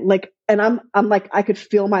comes in like, and I'm like, I could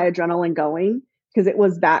feel my adrenaline going because it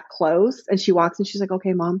was that close. And she walks and she's like,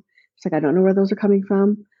 okay, Mom. She's like, I don't know where those are coming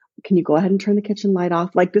from. Can you go ahead and turn the kitchen light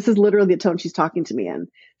off? Like, this is literally the tone she's talking to me in.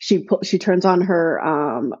 She turns on her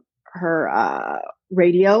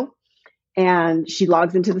radio and she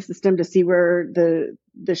logs into the system to see where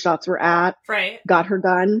the shots were at. Right. Got her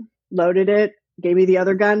gun, loaded it, gave me the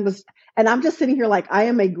other gun. And I'm just sitting here like, I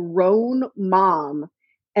am a grown mom.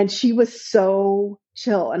 And she was so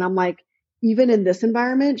chill. And I'm like, even in this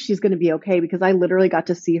environment, she's going to be okay because I literally got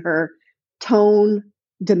to see her tone,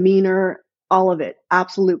 demeanor, all of it,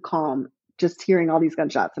 absolute calm, just hearing all these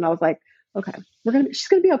gunshots. And I was like, okay, she's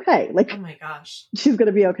going to be okay. Like, oh my gosh, she's going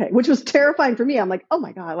to be okay, which was terrifying for me. I'm like, oh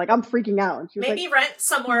my God, like I'm freaking out. And she was maybe like, rent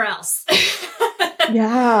somewhere else.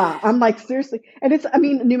 Yeah. I'm like, seriously. And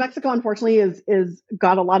New Mexico, unfortunately, is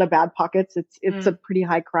got a lot of bad pockets. It's a pretty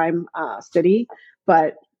high crime city,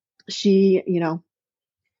 but she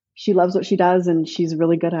loves what she does and she's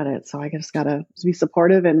really good at it. So I just gotta be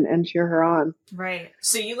supportive and cheer her on. Right.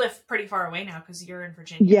 So you live pretty far away now because you're in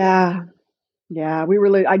Virginia. Yeah. Yeah.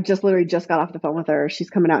 I just literally just got off the phone with her. She's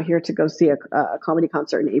coming out here to go see a comedy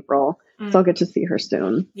concert in April. So I'll get to see her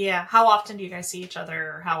soon. Yeah. How often do you guys see each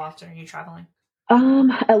other or how often are you traveling?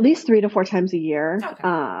 At least 3 to 4 times a year.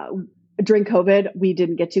 Okay. During COVID, we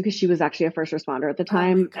didn't get to because she was actually a first responder at the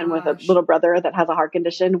time. And with a little brother that has a heart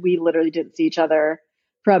condition, we literally didn't see each other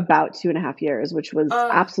for about 2.5 years, which was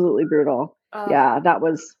absolutely brutal. Yeah, that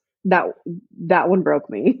one broke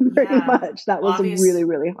me pretty much. That was really,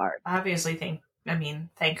 really hard. Obviously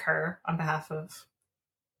thank her on behalf of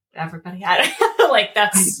everybody. Like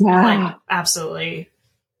that's like absolutely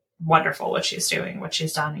wonderful what she's doing, what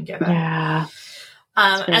she's done and given. Yeah.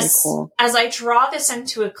 Cool. As I draw this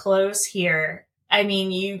into a close here,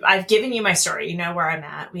 I've given you my story, you know where I'm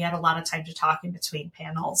at. We had a lot of time to talk in between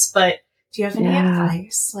panels, but do you have any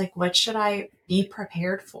advice? Like, what should I be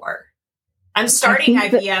prepared for? I'm starting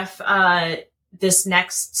IVF. This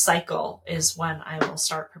next cycle is when I will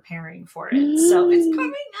start preparing for it. So it's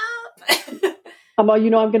coming up. I'm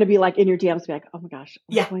going to be like in your DMs, be like, oh my gosh,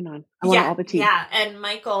 what's going on? I want all the tea. Yeah. And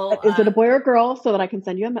Michael, is it a boy or a girl so that I can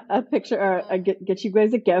send you a picture or get you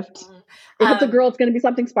guys a gift? If it's a girl, it's going to be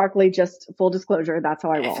something sparkly. Just full disclosure. That's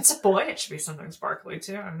how I roll. If it's a boy, it should be something sparkly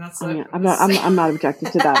too. I'm not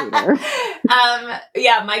objecting to that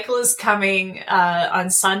either. Michael is coming,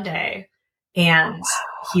 on Sunday and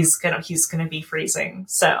he's going to be freezing.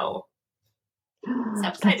 So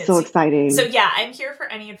that's so exciting. So yeah, I'm here for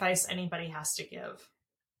any advice anybody has to give.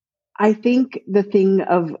 I think the thing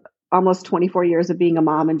of almost 24 years of being a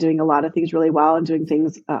mom and doing a lot of things really well and doing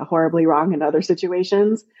things horribly wrong in other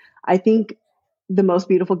situations, I think the most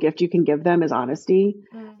beautiful gift you can give them is honesty,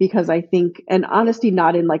 because I think, and honesty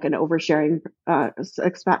not in like an oversharing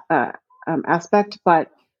aspect, but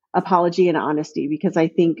apology and honesty, because I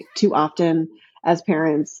think too often as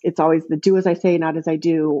parents, it's always the do as I say, not as I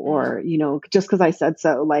do, or, just because I said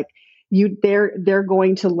so. Like, they're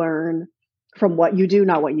going to learn from what you do,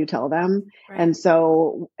 not what you tell them. Right. And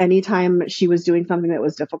so anytime she was doing something that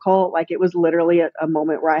was difficult, like it was literally a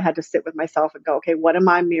moment where I had to sit with myself and go, okay, what am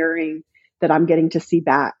I mirroring that I'm getting to see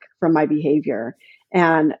back from my behavior?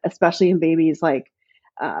 And especially in babies, like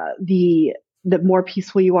the more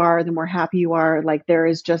peaceful you are, the more happy you are, like there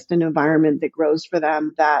is just an environment that grows for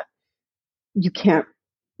them that you can't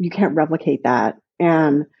replicate that.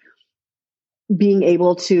 And being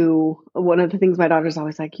able to, one of the things my daughter's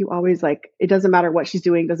always like, you always like, it doesn't matter what she's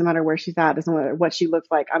doing, doesn't matter where she's at, doesn't matter what she looks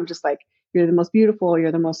like. I'm just like, you're the most beautiful,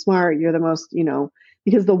 you're the most smart, you're the most,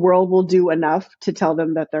 because the world will do enough to tell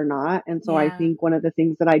them that they're not. And so I think one of the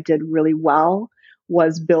things that I did really well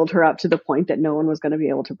was build her up to the point that no one was going to be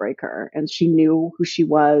able to break her. And she knew who she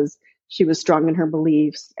was. She was strong in her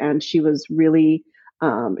beliefs, and she was really,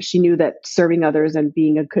 she knew that serving others and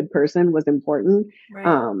being a good person was important.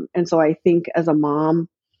 Right. And so I think as a mom,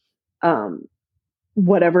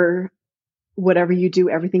 whatever you do,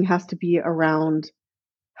 everything has to be around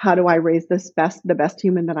how do I raise the best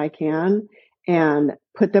human that I can, and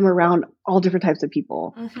put them around all different types of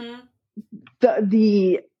people. Mm-hmm.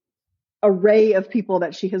 The array of people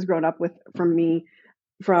that she has grown up with from me,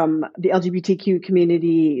 from the LGBTQ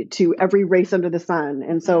community to every race under the sun.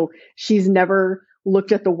 And so she's never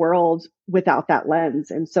looked at the world without that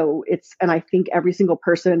lens. And so and I think every single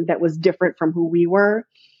person that was different from who we were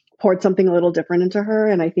poured something a little different into her.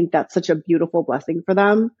 And I think that's such a beautiful blessing for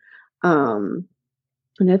them. And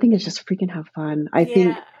I think it's just freaking have fun. I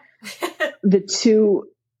think the two,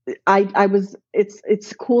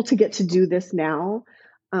 it's cool to get to do this now.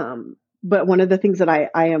 But one of the things that I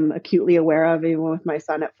am acutely aware of, even with my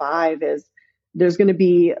son at 5, is there's going to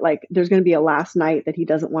be a last night that he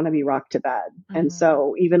doesn't want to be rocked to bed. Mm-hmm. And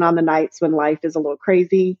so even on the nights when life is a little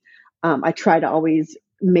crazy, I try to always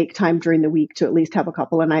make time during the week to at least have a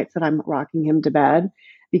couple of nights that I'm rocking him to bed,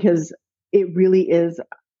 because it really is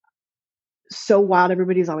so wild.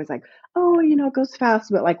 Everybody's always like, oh, it goes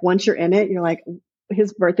fast. But like once you're in it, you're like,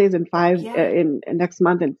 his birthday's in 5 in next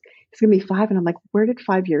month, and it's going to be 5. And I'm like, where did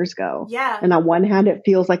 5 years go? Yeah. And on one hand, it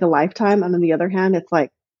feels like a lifetime. And on the other hand, it's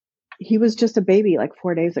like, he was just a baby like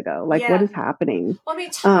 4 days ago. Like, what is happening? Well,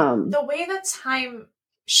 the way that time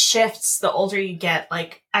shifts the older you get,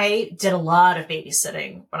 like I did a lot of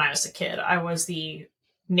babysitting when I was a kid. I was the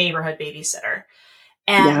neighborhood babysitter.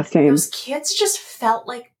 And those kids just felt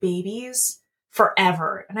like babies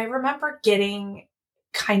forever. And I remember getting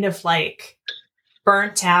kind of like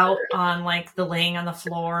burnt out on like the laying on the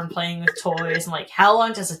floor and playing with toys, and like how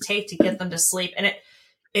long does it take to get them to sleep? And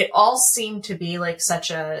it all seemed to be like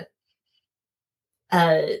such a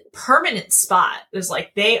permanent spot. It was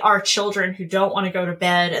like they are children who don't want to go to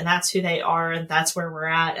bed, and that's who they are, and that's where we're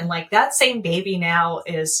at. And like that same baby now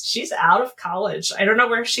she's out of college. I don't know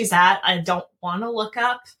where she's at. I don't want to look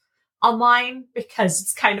up online because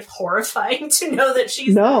it's kind of horrifying to know that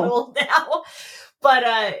she's that old now. But,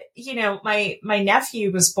 my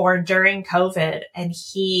nephew was born during COVID, and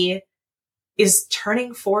he is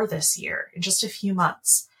turning 4 this year in just a few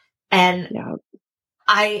months. And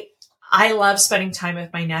I love spending time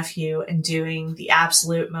with my nephew and doing the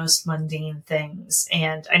absolute most mundane things.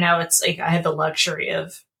 And I know it's like I have the luxury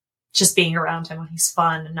of just being around him when he's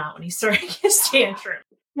fun and not when he's throwing his tantrum.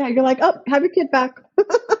 Yeah, you're like, oh, have your kid back.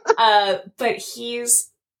 But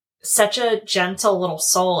he's such a gentle little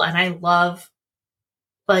soul, and I love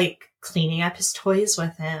like cleaning up his toys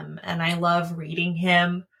with him, and I love reading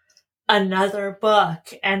him another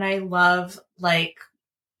book, and I love like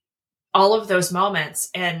all of those moments.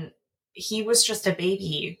 And he was just a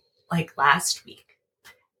baby like last week,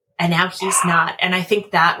 and now he's not. And I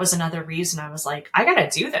think that was another reason I was like, I gotta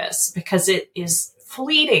do this, because it is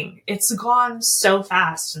fleeting. It's gone so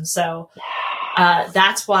fast. And so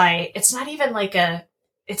that's why it's not even like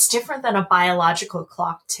it's different than a biological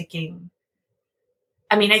clock ticking.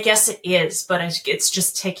 I mean, I guess it is, but it's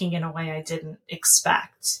just ticking in a way I didn't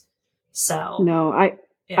expect. So no,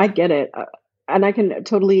 I get it. And I can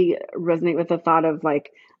totally resonate with the thought of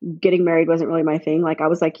like getting married wasn't really my thing. Like I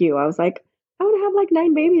was like you, I was like, I want to have like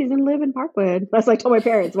 9 babies and live in Parkwood. That's like I told my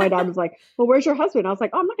parents. My dad was like, well, where's your husband? I was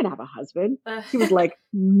like, oh, I'm not going to have a husband. He was like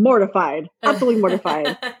mortified, absolutely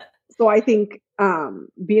mortified. So I think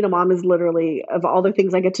being a mom is literally, of all the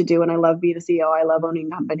things I get to do, and I love being a CEO, I love owning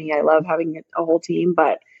a company, I love having a whole team,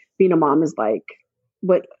 but being a mom is like,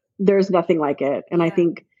 there's nothing like it. And I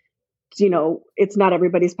think, it's not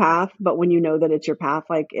everybody's path, but when you know that it's your path,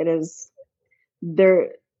 like it is,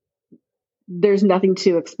 there's nothing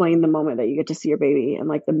to explain the moment that you get to see your baby. And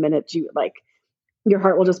like the minute you like, your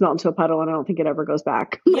heart will just melt into a puddle, and I don't think it ever goes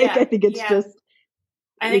back. Like I think it's just,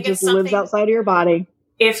 it just lives outside of your body.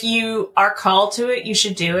 if you are called to it, you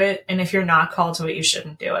should do it. And if you're not called to it, you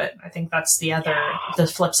shouldn't do it. I think that's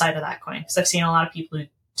the flip side of that coin. Because I've seen a lot of people who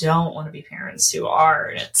don't want to be parents who are,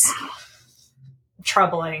 and it's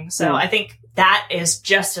troubling. So I think that is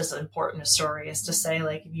just as important a story as to say,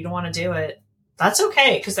 like, if you don't want to do it, that's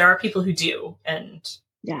okay. Because there are people who do, and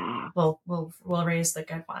we'll raise the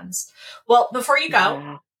good ones. Well, before you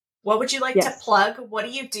go, what would you like to plug? What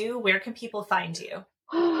do you do? Where can people find you?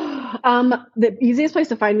 The easiest place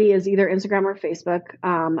to find me is either Instagram or Facebook.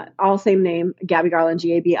 All same name, Gabi Garland,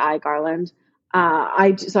 Gabi Garland.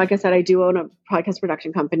 So like I said, I do own a podcast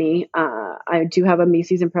production company. I do have a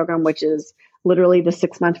me-season program, which is literally the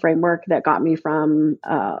 6-month framework that got me from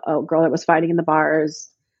a girl that was fighting in the bars,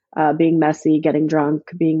 being messy, getting drunk,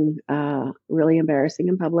 being really embarrassing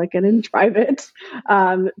in public and in private,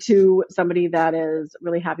 to somebody that is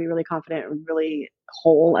really happy, really confident, and really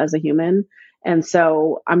whole as a human. And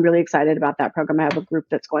so I'm really excited about that program. I have a group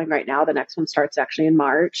that's going right now. The next one starts actually in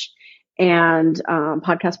March. And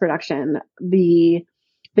podcast production. The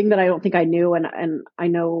thing that I don't think I knew, and I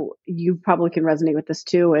know you probably can resonate with this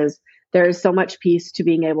too, is there is so much peace to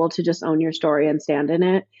being able to just own your story and stand in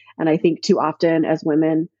it. And I think too often as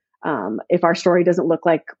women, if our story doesn't look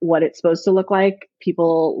like what it's supposed to look like,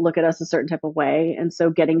 people look at us a certain type of way. And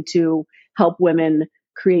so getting to help women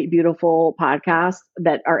create beautiful podcasts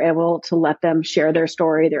that are able to let them share their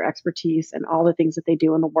story, their expertise, and all the things that they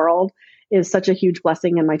do in the world is such a huge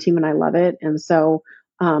blessing. And my team and I love it. And so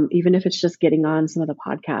even if it's just getting on some of the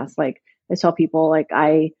podcasts, like I tell people, like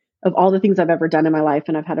of all the things I've ever done in my life,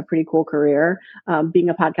 and I've had a pretty cool career, being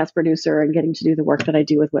a podcast producer and getting to do the work that I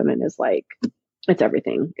do with women is like, it's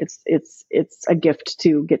everything. It's a gift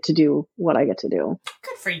to get to do what I get to do.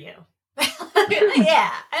 Good for you.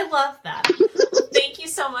 Yeah, I love that. Well, thank you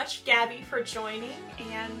so much, Gabi, for joining.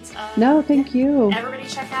 And no, thank you. Everybody,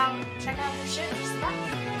 check out your shit.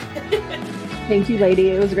 Thank you, lady.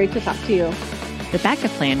 It was great to talk to you. The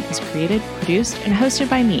Backup Plan is created, produced, and hosted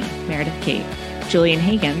by me, Meredith Kate. Julian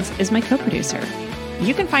Hagans is my co-producer.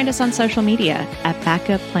 You can find us on social media at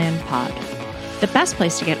Backup Plan Pod. The best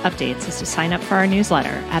place to get updates is to sign up for our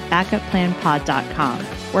newsletter at backupplanpod.com,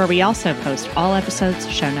 where we also post all episodes,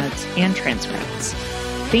 show notes, and transcripts.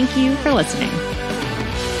 Thank you for listening.